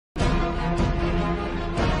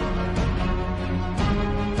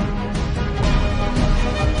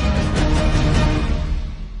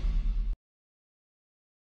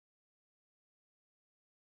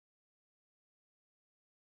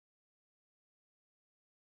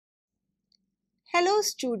Hello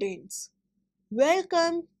students,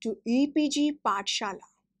 welcome to EPG Pathshala.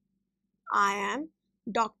 I am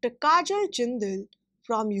Dr. Kajal Jindal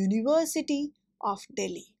from University of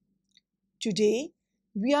Delhi. Today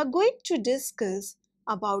we are going to discuss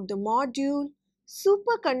about the module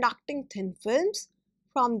Superconducting Thin Films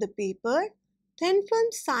from the paper Thin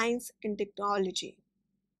Film Science and Technology.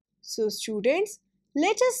 So students,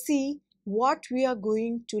 let us see what we are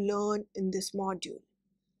going to learn in this module.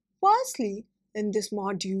 Firstly, in this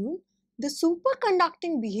module, the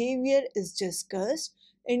superconducting behavior is discussed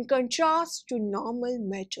in contrast to normal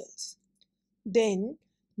metals. Then,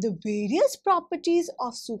 the various properties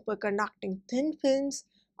of superconducting thin films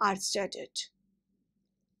are studied.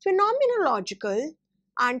 Phenomenological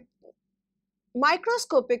and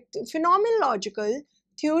microscopic phenomenological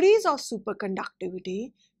theories of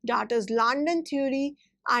superconductivity, that is London theory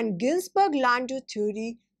and Ginzburg-Landau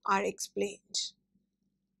theory, are explained.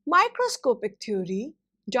 Microscopic theory,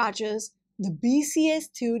 that is the BCS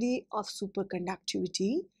theory of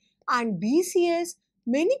superconductivity, and BCS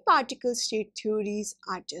many particle state theories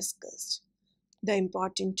are discussed. The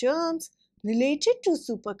important terms related to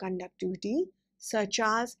superconductivity such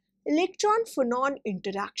as electron-phonon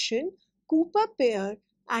interaction, Cooper pair,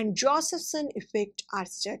 and Josephson effect are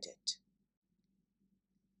studied.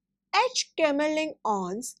 H.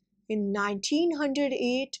 Kamerlingh-Onnes in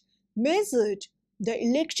 1908 measured the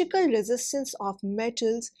electrical resistance of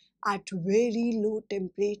metals at very low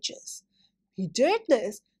temperatures. He did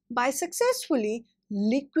this by successfully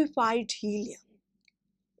liquefied helium.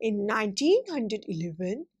 In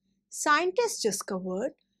 1911, scientists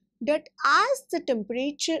discovered that as the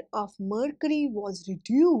temperature of mercury was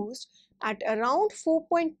reduced at around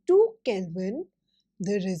 4.2 Kelvin,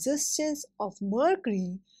 the resistance of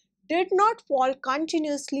mercury did not fall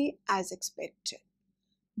continuously as expected,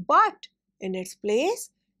 but in its place,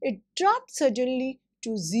 it dropped suddenly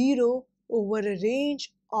to zero over a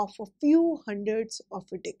range of a few hundredths of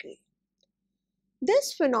a degree.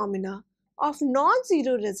 This phenomena of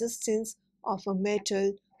non-zero resistance of a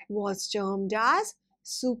metal was termed as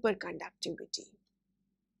superconductivity.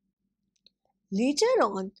 Later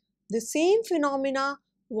on, the same phenomena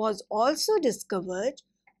was also discovered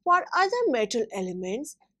for other metal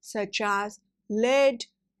elements such as lead,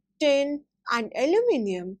 tin, and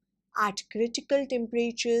aluminium at critical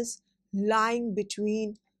temperatures lying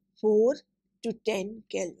between 4 to 10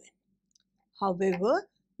 Kelvin. However,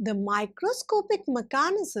 the microscopic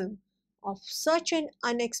mechanism of such an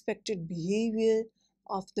unexpected behavior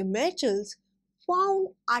of the metals found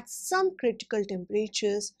at some critical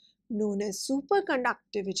temperatures known as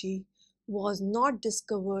superconductivity was not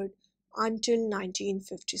discovered until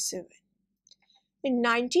 1957. In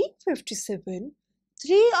 1957,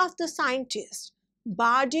 three of the scientists,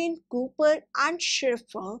 Bardeen, Cooper, and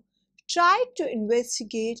Schrieffer, tried to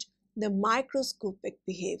investigate the microscopic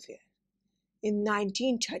behavior. In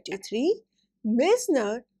 1933,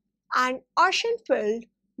 Meissner and Oschenfeld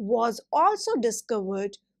was also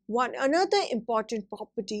discovered one another important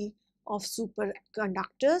property of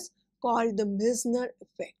superconductors called the Meissner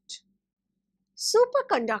effect.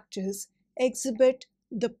 Superconductors exhibit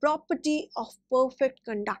the property of perfect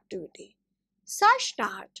conductivity, such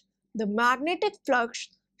that the magnetic flux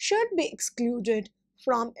should be excluded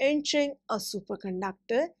from entering a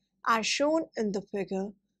superconductor as shown in the figure,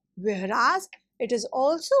 whereas it is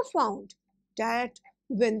also found that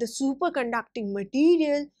when the superconducting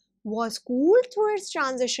material was cooled through its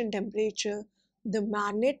transition temperature, the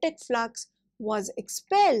magnetic flux was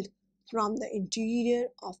expelled from the interior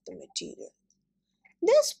of the material.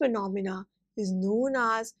 This phenomena is known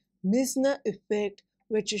as Meissner effect,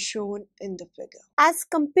 which is shown in the figure. As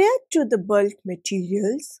compared to the bulk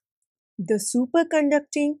materials, the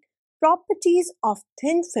superconducting properties of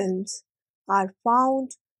thin films are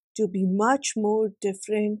found to be much more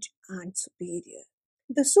different and superior.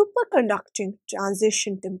 The superconducting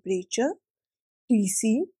transition temperature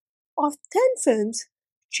Tc of thin films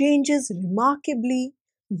changes remarkably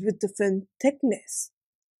with the film thickness.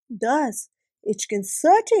 Thus, it can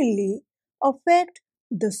certainly affect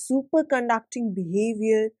the superconducting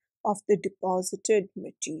behavior of the deposited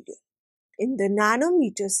material. In the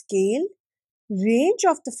nanometer scale, range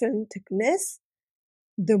of the film thickness,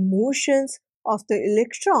 the motions of the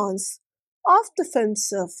electrons of the film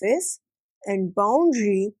surface and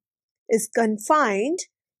boundary is confined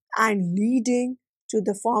and leading to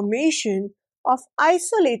the formation of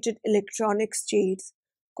isolated electronic states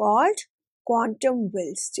called quantum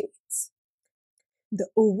well states. The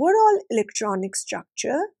overall electronic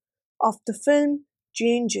structure of the film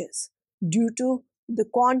changes due to the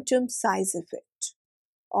quantum size effect.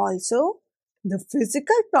 Also, the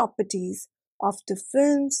physical properties of the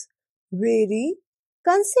films vary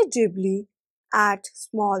considerably at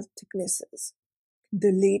small thicknesses.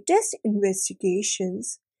 The latest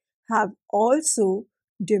investigations have also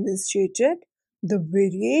demonstrated the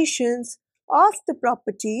variations of the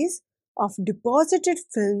properties of deposited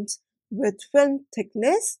films with film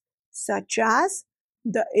thickness, such as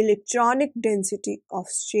the electronic density of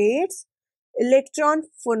shades,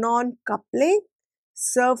 electron-phonon coupling,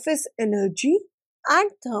 surface energy,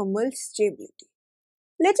 and thermal stability.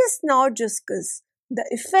 Let us now discuss the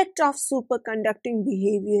effect of superconducting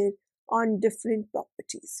behavior on different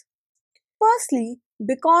properties. Firstly,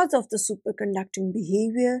 because of the superconducting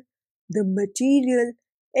behavior, the material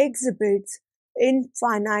exhibits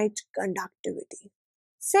infinite conductivity.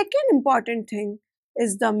 Second important thing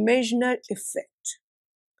is the Meissner effect.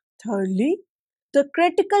 Thirdly, the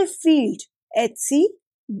critical field Hc,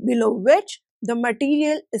 below which the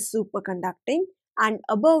material is superconducting and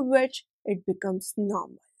above which it becomes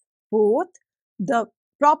normal. Fourth, the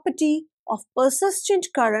property of persistent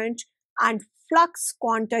current and flux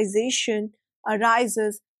quantization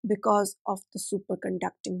arises because of the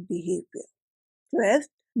superconducting behavior. Fifth,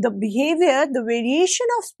 the variation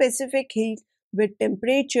of specific heat with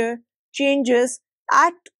temperature changes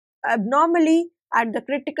at abnormally at the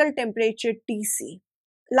critical temperature Tc.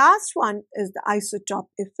 Last one is the isotope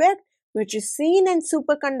effect, which is seen in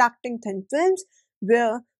superconducting thin films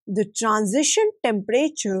where the transition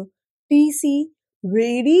temperature Tc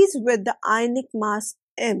varies with the ionic mass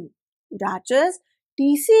m. That is,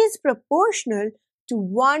 Tc is proportional to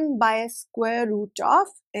 1 by square root of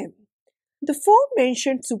m. The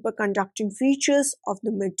four-mentioned superconducting features of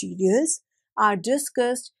the materials are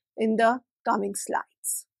discussed in the coming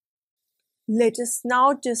slides. Let us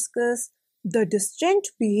now discuss the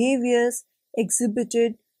distinct behaviors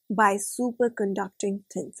exhibited by superconducting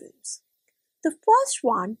thin films. The first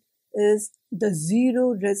one is the zero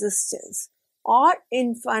resistance or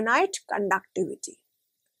infinite conductivity.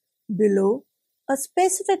 Below a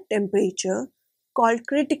specific temperature called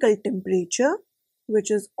critical temperature,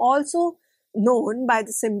 which is also known by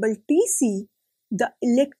the symbol Tc, the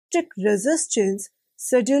electric resistance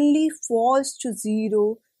suddenly falls to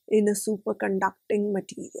zero in a superconducting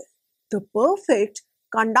material. The perfect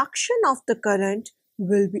conduction of the current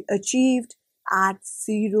will be achieved at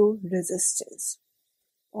zero resistance.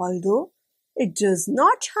 Although it does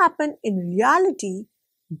not happen in reality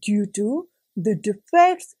due to the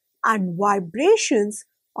defects and vibrations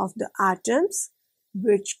of the atoms,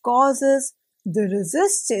 which causes the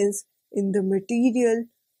resistance in the material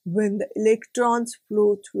when the electrons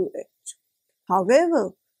flow through it.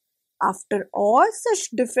 However, after all such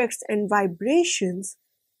defects and vibrations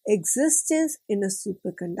existence in a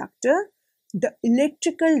superconductor, the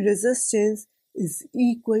electrical resistance is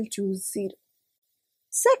equal to zero.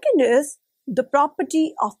 Second is the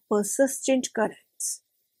property of persistent currents.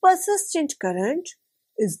 Persistent current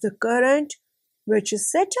is the current which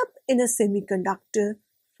is set up in a semiconductor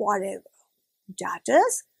forever. That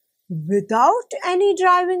is, without any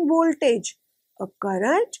driving voltage, a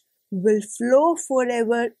current will flow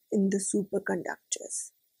forever in the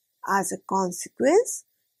superconductors. As a consequence,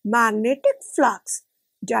 magnetic flux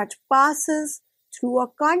that passes through a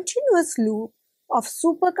continuous loop of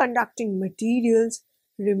superconducting materials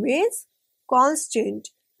remains constant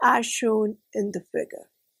as shown in the figure.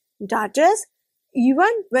 That is, even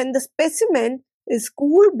when the specimen is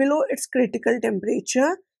cooled below its critical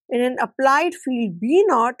temperature in an applied field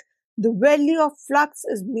B0, the value of flux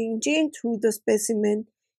is maintained through the specimen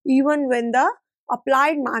even when the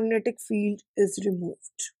applied magnetic field is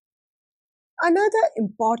removed. Another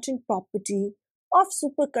important property of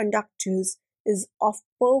superconductors is of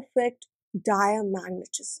perfect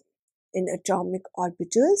diamagnetism. In atomic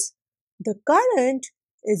orbitals, the current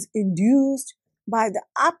is induced by the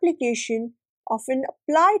application of an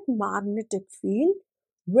applied magnetic field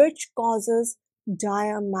which causes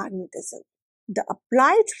diamagnetism. The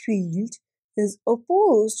applied field is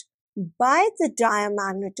opposed by the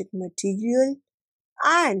diamagnetic material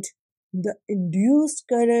and the induced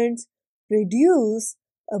currents produce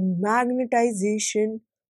a magnetization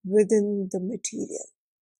within the material.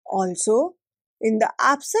 Also, in the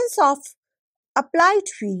absence of applied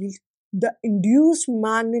field, the induced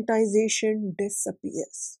magnetization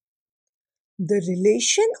disappears. The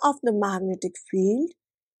relation of the magnetic field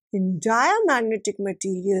in diamagnetic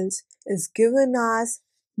materials is given as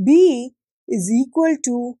B is equal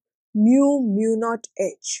to mu naught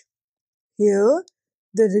H. Here,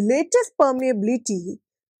 the relative permeability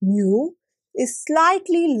mu is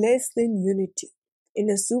slightly less than unity. In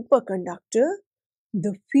a superconductor,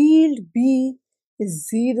 the field B is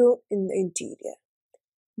zero in the interior.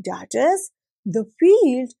 That is, The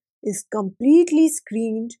field is completely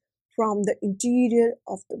screened from the interior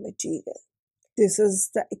of the material. This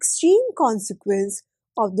is the extreme consequence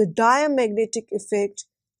of the diamagnetic effect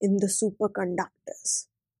in the superconductors.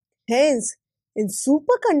 Hence, in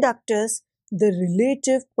superconductors, the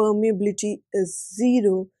relative permeability is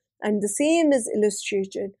zero, and the same is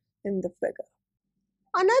illustrated in the figure.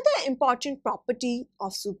 Another important property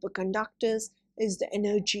of superconductors is the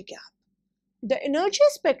energy gap. The energy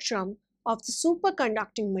spectrum of the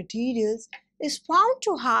superconducting materials is found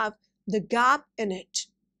to have the gap in it.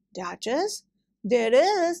 That is, there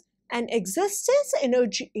is an existence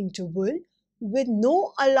energy interval with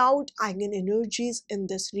no allowed eigenenergies in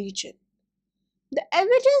this region. The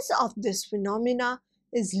evidence of this phenomena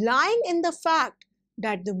is lying in the fact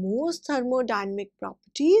that the most thermodynamic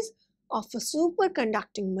properties of a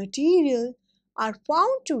superconducting material are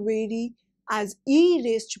found to vary as e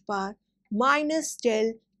raised to power minus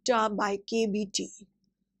delta by kBt.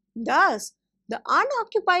 Thus, the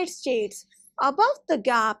unoccupied states above the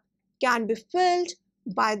gap can be filled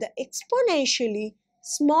by the exponentially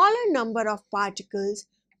smaller number of particles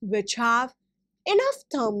which have enough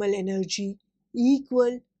thermal energy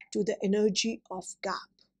equal to the energy of gap.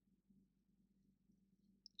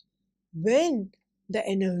 When the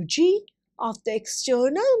energy of the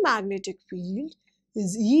external magnetic field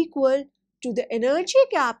is equal to the energy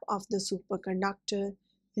gap of the superconductor,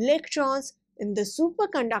 electrons in the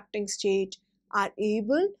superconducting state are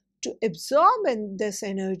able to absorb in this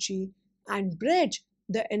energy and bridge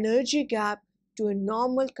the energy gap to a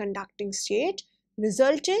normal conducting state,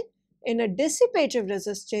 resulting in a dissipative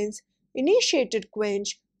resistance initiated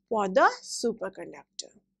quench for the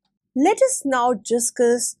superconductor. Let us now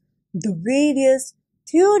discuss the various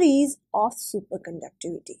theories of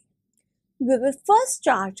superconductivity. We will first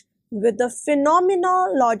start with the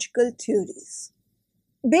phenomenological theories.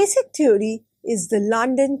 Basic theory is the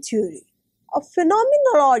London theory. A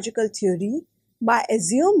phenomenological theory by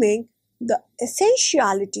assuming the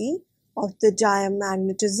essentiality of the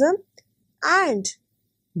diamagnetism and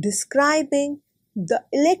describing the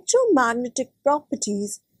electromagnetic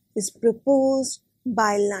properties is proposed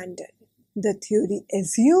by London. The theory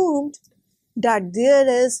assumed that there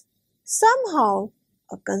is somehow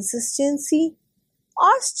a consistency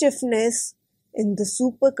or stiffness in the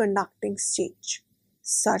superconducting state,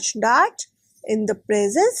 such that in the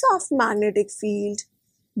presence of magnetic field,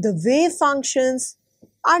 the wave functions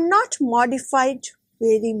are not modified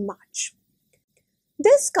very much.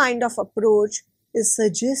 This kind of approach is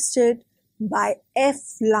suggested by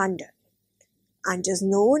F. London and is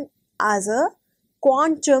known as a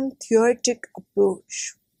quantum theoretic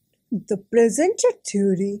approach. The presented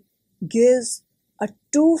theory gives a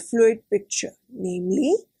two-fluid picture,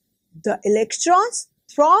 namely the electrons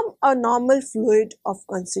from a normal fluid of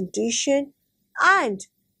concentration and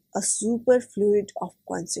a superfluid of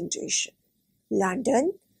concentration.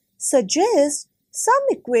 London suggests some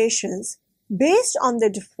equations based on the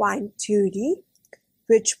defined theory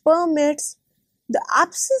which permits the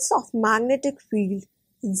absence of magnetic field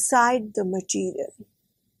inside the material.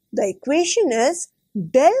 The equation is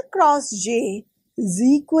del cross J is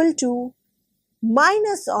equal to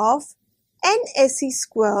minus of NSE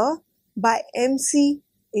square by MC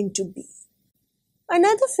into B.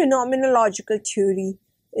 Another phenomenological theory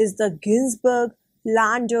is the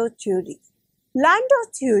Ginzburg-Landau theory.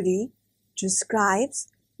 Landau theory describes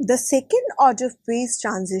the second order phase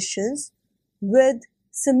transitions with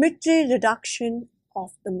symmetry reduction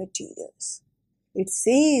of the materials. It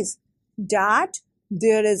says that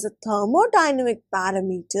there is a thermodynamic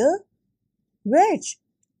parameter which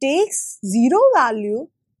takes zero value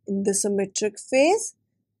in the symmetric phase,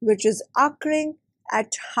 which is occurring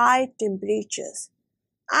at high temperatures,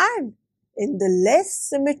 and in the less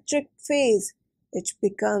symmetric phase it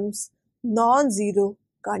becomes non-zero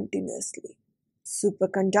continuously.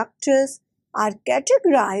 Superconductors are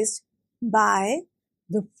categorized by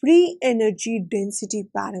the free energy density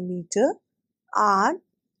parameter R,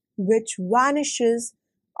 which vanishes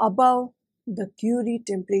above the Curie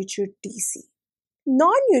temperature Tc.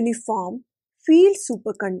 Non-uniform field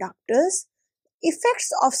superconductors,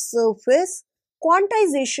 effects of surface,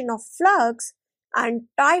 quantization of flux, and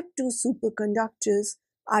type II superconductors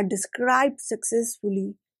are described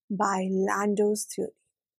successfully by Landau's theory.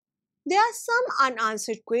 There are some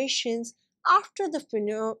unanswered questions after the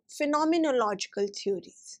phenomenological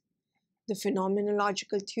theories. The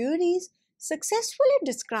phenomenological theories successfully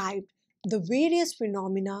described the various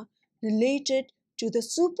phenomena related to the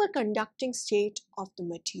superconducting state of the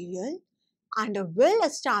material and are well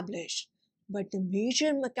established, but the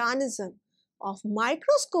major mechanism of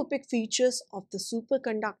microscopic features of the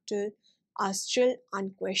superconductor are still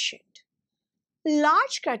unquestioned. A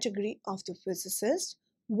large category of the physicists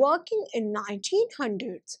working in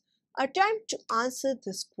 1900s attempt to answer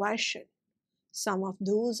this question. Some of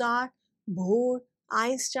those are Bohr,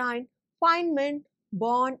 Einstein, Feynman,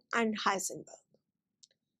 Born, and Heisenberg.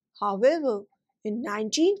 However, in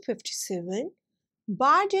 1957,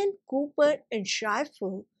 Barden, Cooper, and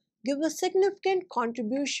Schrieffer give a significant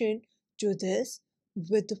contribution to this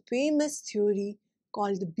with the famous theory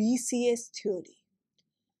called the BCS theory.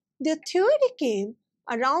 Their theory came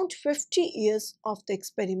around 50 years of the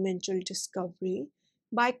experimental discovery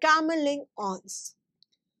by Kamerlingh Onnes.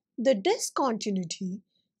 The discontinuity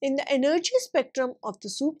in the energy spectrum of the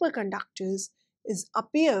superconductors is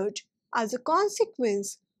appeared as a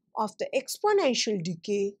consequence of the exponential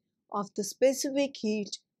decay of the specific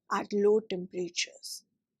heat at low temperatures.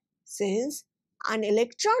 Since an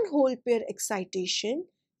electron-hole pair excitation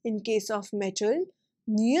in case of metal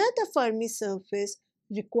near the Fermi surface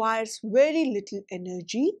requires very little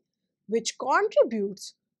energy, which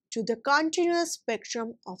contributes to the continuous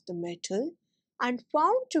spectrum of the metal and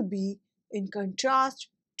found to be in contrast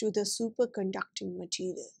to the superconducting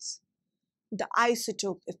materials. The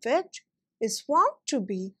isotope effect is found to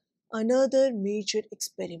be another major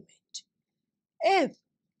experiment. If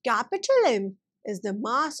capital M is the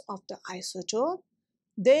mass of the isotope,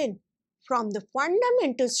 then from the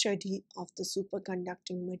fundamental study of the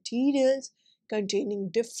superconducting materials containing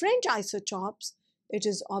different isotopes, it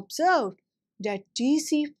is observed that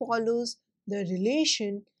Tc follows the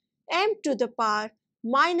relation m to the power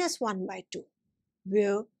minus 1 by 2,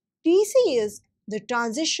 where Tc is the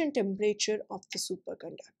transition temperature of the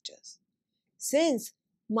superconductors. Since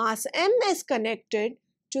mass m is connected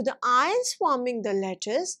to the ions forming the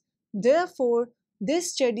lattice, therefore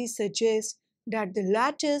this study suggests that the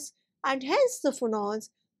lattice and hence the phonons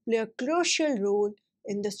play a crucial role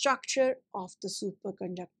in the structure of the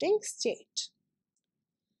superconducting state.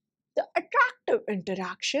 The attractive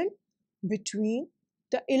interaction between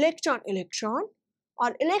the electron-electron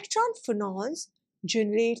or electron phonons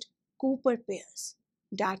generate Cooper pairs,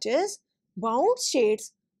 that is, bound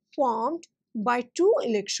states formed by two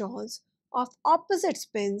electrons of opposite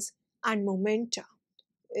spins and momenta.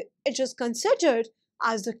 It is considered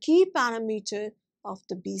as the key parameter of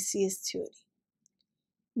the BCS theory.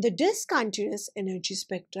 The discontinuous energy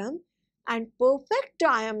spectrum and perfect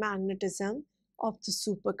diamagnetism of the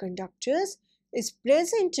superconductors is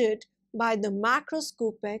presented by the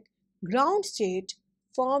macroscopic ground state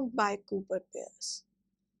formed by Cooper pairs.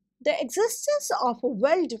 The existence of a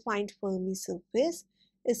well-defined Fermi surface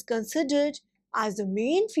is considered as the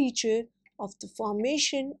main feature of the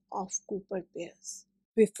formation of Cooper pairs.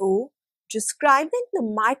 Before describing the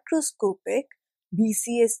microscopic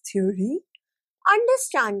BCS theory,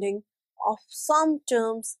 understanding of some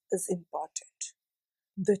terms is important.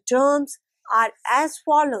 The terms are as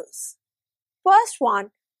follows. First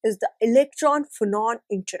one is the electron-phonon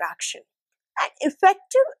interaction, an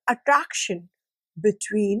effective attraction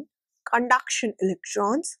between conduction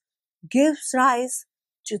electrons gives rise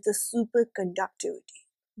to the superconductivity.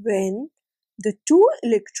 When the two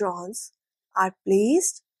electrons are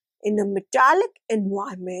placed in a metallic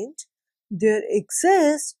environment, there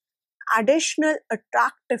exists additional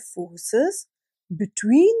attractive forces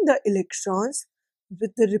between the electrons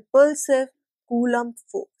with the repulsive Coulomb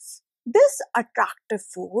force. This attractive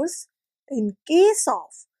force, in case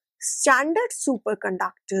of standard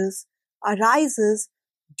superconductors, arises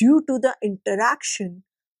due to the interaction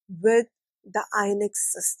with the ionic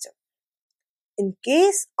system. In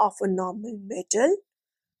case of a normal metal,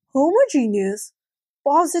 homogeneous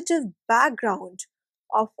positive background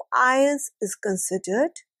of ions is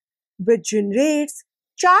considered, which generates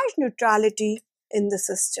charge neutrality in the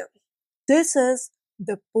system. This is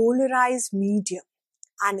the polarized medium.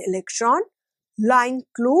 An electron lying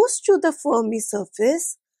close to the Fermi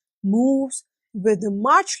surface moves with a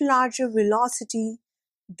much larger velocity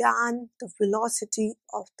than the velocity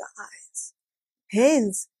of the ions.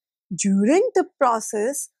 Hence, during the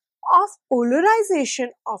process of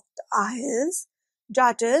polarization of the ions,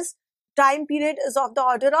 that is, time period is of the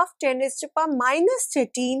order of 10 raised to the power minus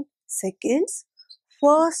 13 seconds,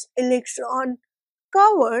 first electron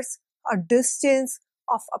covers a distance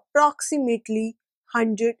of approximately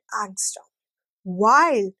 100 angstrom.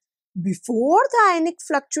 While before the ionic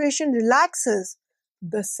fluctuation relaxes,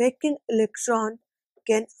 the second electron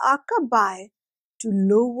can occur by to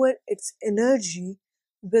lower its energy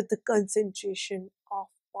with the concentration of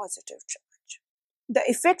positive charge. The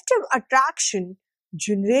effective attraction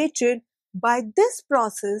generated by this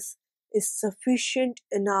process is sufficient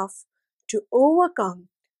enough to overcome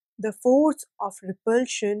the force of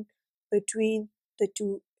repulsion between the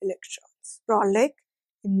two electrons. Prolek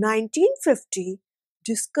in 1950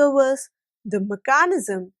 discovers the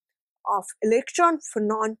mechanism of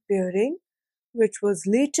electron-phonon pairing, which was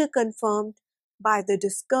later confirmed by the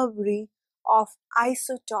discovery of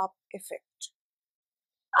isotope effect.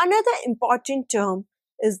 Another important term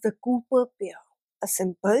is the Cooper pair. A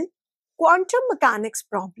simple quantum mechanics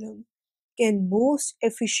problem can most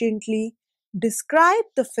efficiently describe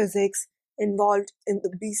the physics involved in the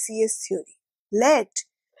BCS theory. Let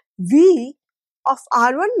V of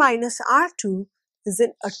R1 minus R2 is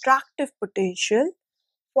an attractive potential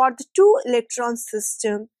for the two electron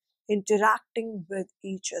system interacting with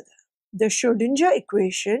each other. The Schrödinger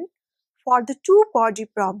equation for the two-body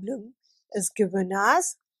problem is given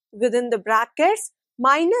as within the brackets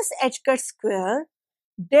minus h cut square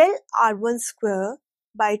del r1 square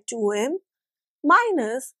by 2m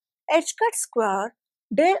minus h cut square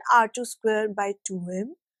del r2 square by 2m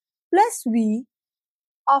plus v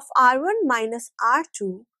of r1 minus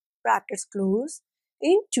r2 brackets close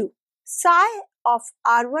into psi of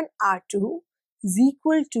r1 r2 is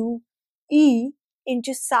equal to e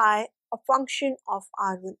into psi, a function of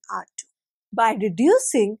r1 r2. By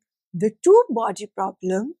reducing the two-body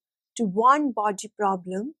problem to one-body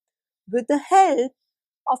problem with the help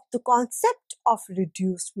of the concept of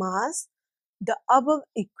reduced mass, the above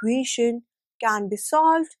equation can be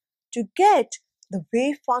solved to get the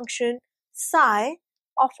wave function psi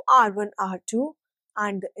of R1 R2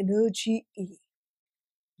 and the energy E.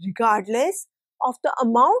 Regardless of the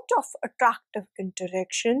amount of attractive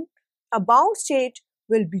interaction, a bound state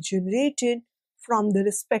will be generated from the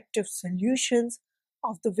respective solutions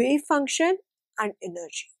of the wave function and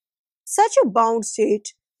energy. Such a bound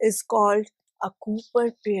state is called a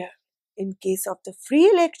Cooper pair. In case of the free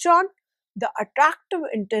electron, the attractive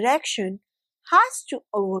interaction has to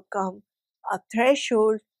overcome a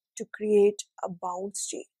threshold to create a bound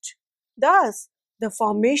state. Thus, the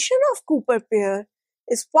formation of Cooper pair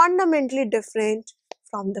is fundamentally different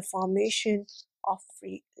from the formation of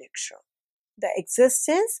free electron. The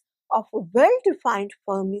existence of a well-defined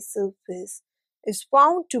Fermi surface is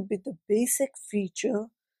found to be the basic feature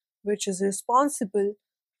which is responsible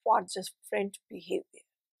for different behavior.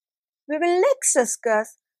 We will next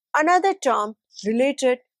discuss another term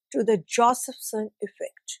related to the Josephson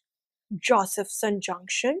effect. Josephson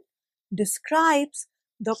junction describes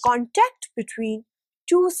the contact between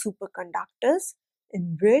two superconductors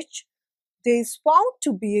in which there is found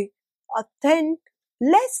to be a thin,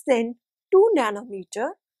 less than 2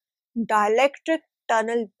 nanometer dielectric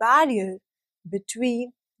tunnel barrier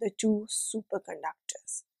between the two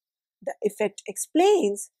superconductors. The effect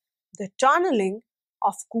explains the tunneling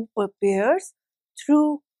of Cooper pairs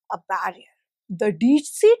through a barrier. The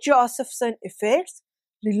DC-Josephson effect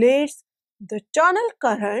relates the tunnel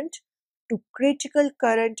current to critical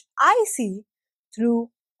current IC through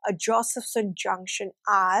a Josephson junction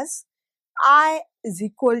as I is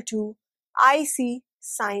equal to IC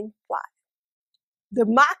sin phi. The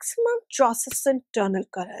maximum Josephson tunnel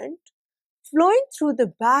current flowing through the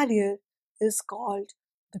barrier is called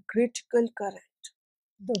the critical current.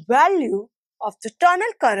 The value of the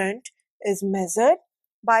tunnel current is measured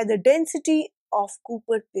by the density of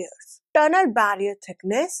Cooper pairs, tunnel barrier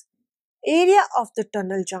thickness, area of the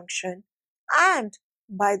tunnel junction, and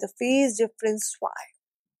by the phase difference phi.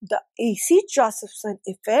 The AC-Josephson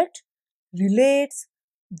effect relates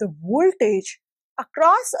the voltage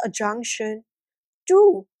across a junction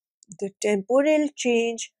to the temporal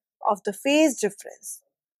change of the phase difference.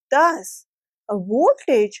 Thus, a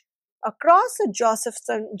voltage across a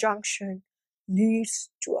Josephson junction leads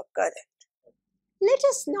to a current. Let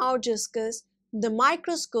us now discuss the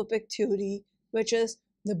microscopic theory, which is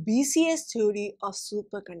the BCS theory of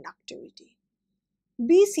superconductivity.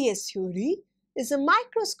 BCS theory is a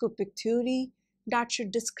microscopic theory that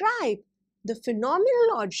should describe the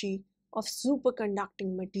phenomenology of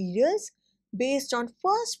superconducting materials based on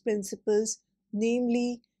first principles,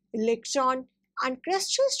 namely electron and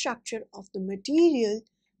crystal structure of the material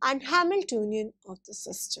and Hamiltonian of the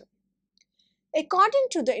system. According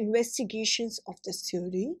to the investigations of this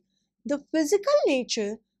theory, the physical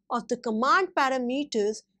nature of the command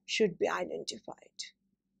parameters should be identified.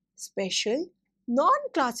 Special,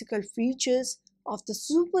 non-classical features of the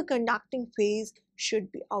superconducting phase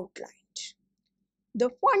should be outlined. The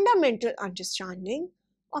fundamental understanding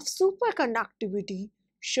of superconductivity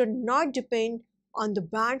should not depend on the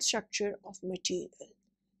band structure of material,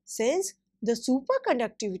 since the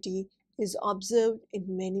superconductivity is observed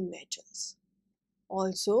in many metals.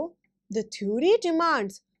 Also, the theory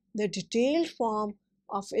demands the detailed form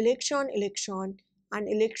of electron-electron and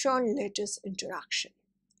electron-lattice interaction.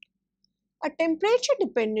 A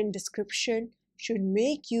temperature-dependent description should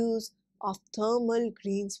make use of thermal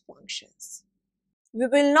Green's functions. We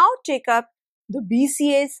will now take up the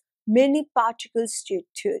BCS many-particle state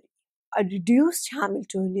theory. A reduced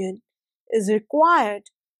Hamiltonian is required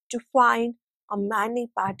to find a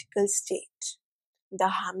many-particle state. The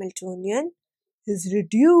Hamiltonian is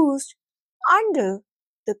reduced under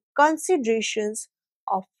the considerations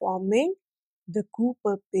of forming the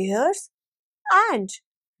Cooper pairs and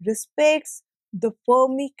respects the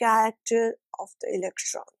Fermi character of the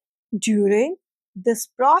electron. During this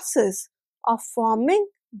process of forming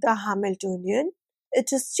the Hamiltonian,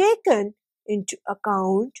 it is taken into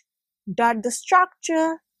account that the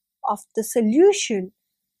structure of the solution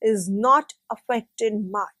is not affected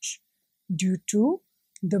much due to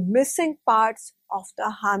the missing parts of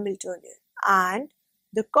the Hamiltonian, and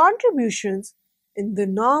the contributions in the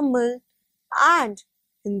normal and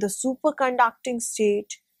in the superconducting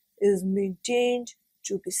state is maintained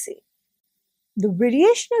to be same. The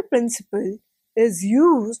variational principle is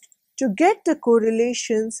used to get the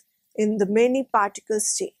correlations in the many-particle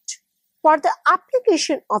state. For the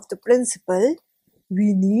application of the principle,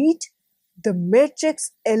 we need the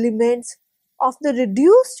matrix elements of the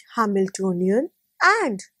reduced Hamiltonian,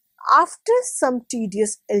 and after some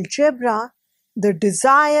tedious algebra, the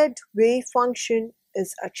desired wave function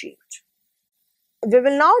is achieved. We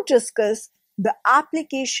will now discuss the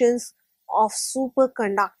applications of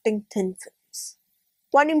superconducting thin films.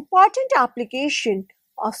 One important application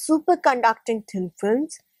of superconducting thin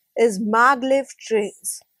films is maglev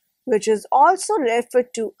trains, which is also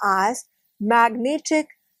referred to as magnetic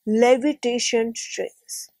levitation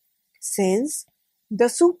trains. Since the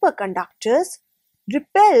superconductors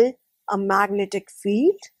repel a magnetic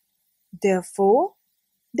field, therefore,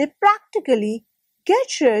 they practically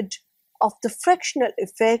get rid of the frictional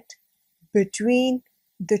effect between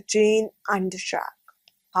the train and the track.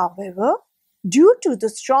 However, due to the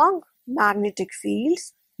strong magnetic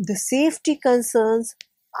fields, the safety concerns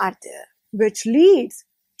are there, which leads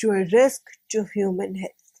to a risk to human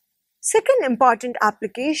health. Second important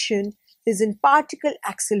application is in particle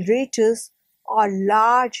accelerators or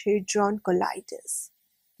Large Hadron Colliders.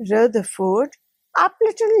 Rutherford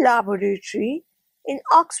Appleton Laboratory in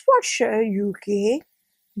Oxfordshire, UK,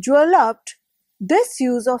 developed this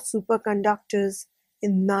use of superconductors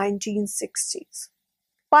in 1960s.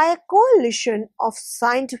 By a coalition of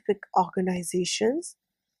scientific organizations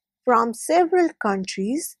from several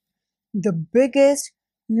countries, the biggest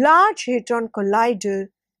Large Hadron Collider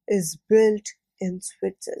is built in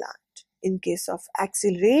Switzerland. In case of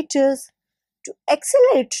accelerators, to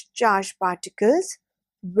accelerate charged particles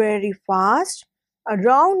very fast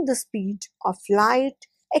around the speed of light,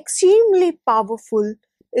 extremely powerful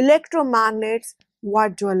electromagnets were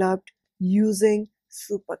developed using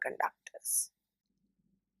superconductors.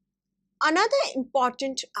 Another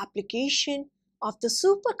important application of the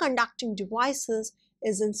superconducting devices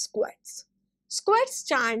is in SQUIDs. SQUID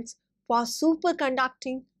stands for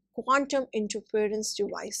Superconducting Quantum Interference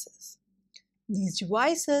Devices. These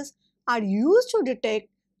devices are used to detect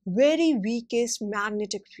very weakest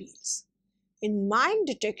magnetic fields. In mine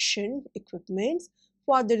detection equipment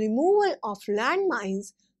for the removal of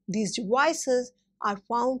landmines, these devices are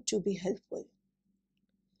found to be helpful.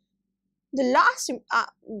 The last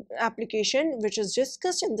application which is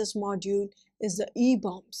discussed in this module is the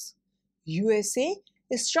E-bombs. USA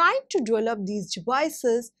is trying to develop these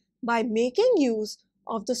devices by making use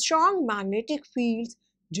of the strong magnetic fields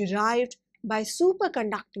derived by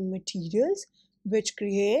superconducting materials, which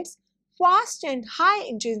creates fast and high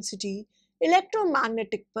intensity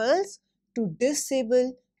electromagnetic pulse to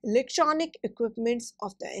disable electronic equipments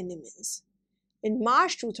of the enemies. In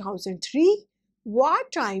March 2003,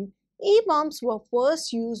 wartime E-bombs were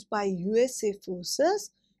first used by USA forces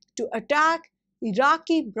to attack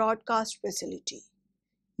Iraqi broadcast facility.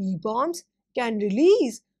 E-bombs can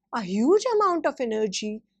release a huge amount of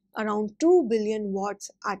energy, around 2 billion watts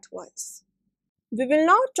at once. We will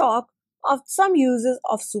now talk of some uses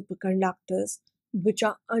of superconductors which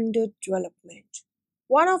are under development.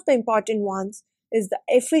 One of the important ones is the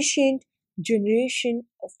efficient generation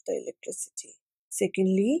of the electricity.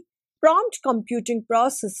 Secondly, prompt computing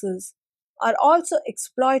processes are also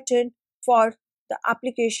exploited for the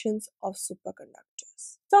applications of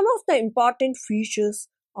superconductors. Some of the important features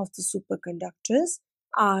of the superconductors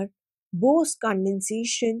are Bose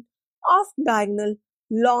condensation of diagonal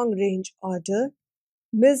long-range order,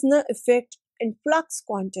 Meissner effect and flux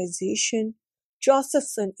quantization,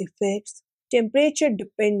 Josephson effects, temperature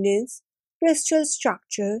dependence, crystal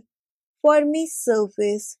structure, Fermi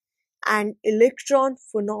surface, and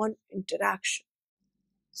electron-phonon interaction.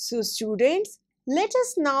 So students, let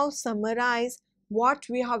us now summarize what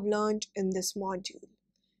we have learned in this module.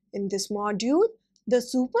 In this module, the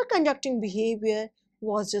superconducting behavior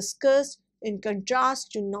was discussed in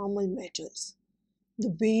contrast to normal metals. The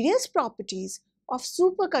various properties of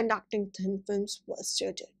superconducting thin films were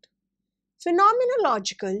studied.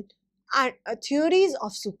 Phenomenological and theories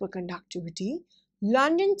of superconductivity,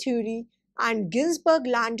 London theory and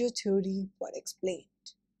Ginzburg-Landau theory were explained.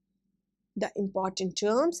 The important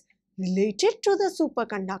terms related to the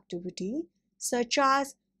superconductivity such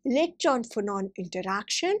as electron-phonon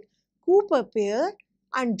interaction, Cooper pair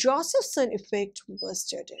and Josephson effect were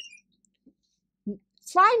studied.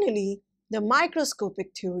 Finally, the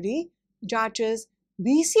microscopic theory, that is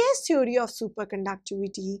BCS theory of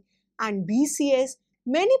superconductivity and BCS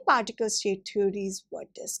many particle state theories were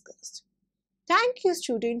discussed. Thank you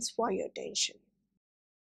students for your attention.